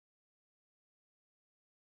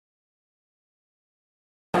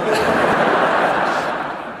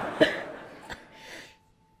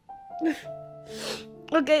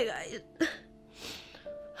Okay, guys.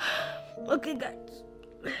 Okay, guys.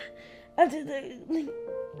 After the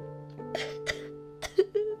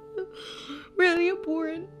really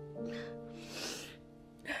important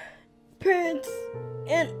parents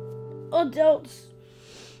and adults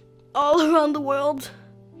all around the world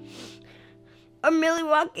are merely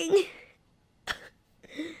walking,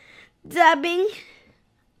 dabbing,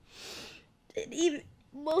 and even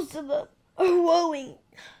most of them are woeing.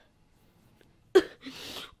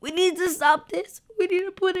 We need to stop this. We need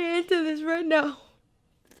to put an end to this right now.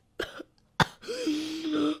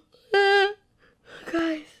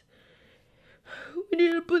 Guys, we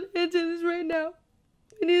need to put an end to this right now.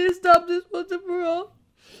 We need to stop this once and for all.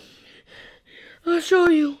 I'll show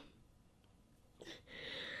you.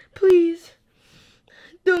 Please,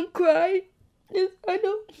 don't cry. I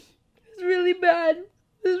know it's really bad.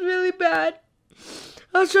 It's really bad.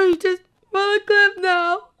 I'll show you. Just roll a clip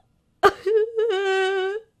now.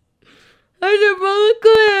 I just roll a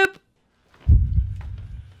clip.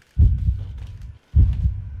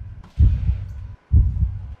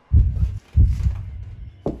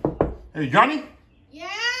 Hey, Johnny? Yeah?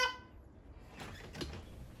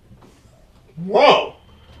 Whoa!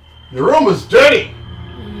 Your room is dirty!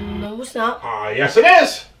 No, it's not. Yes it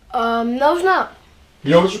is! No, it's not.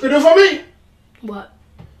 You know what you can do for me? What?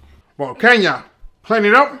 Well, can ya? Clean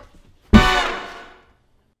it up?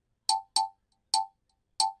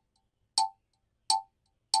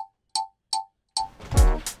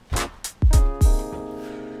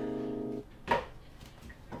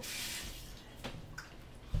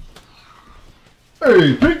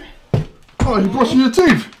 Hey, Pete. Oh, you brushing your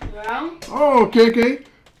teeth? Yeah. Oh, okay.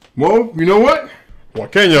 Well, you know what? Well,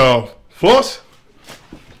 can you floss?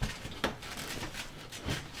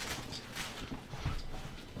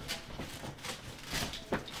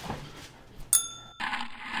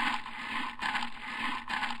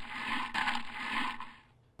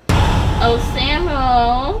 Oh,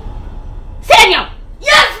 Samuel. Samuel!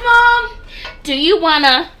 Yes, Mom! Do you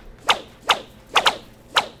wanna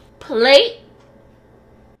play?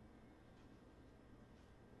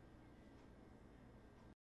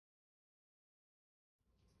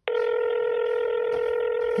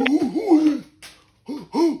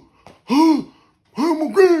 I'm a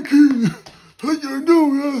grandkid. How you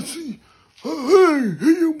doing? I see. Hey,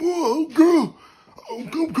 you boy, oh girl. I'm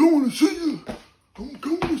coming to see you. I'm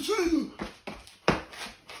coming to see you.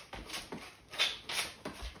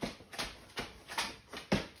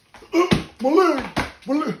 My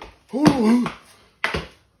leg. Hold on.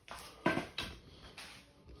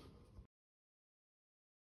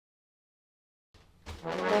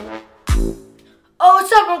 Oh,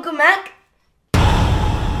 what's up, Uncle Mac?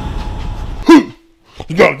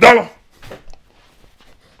 You got $1?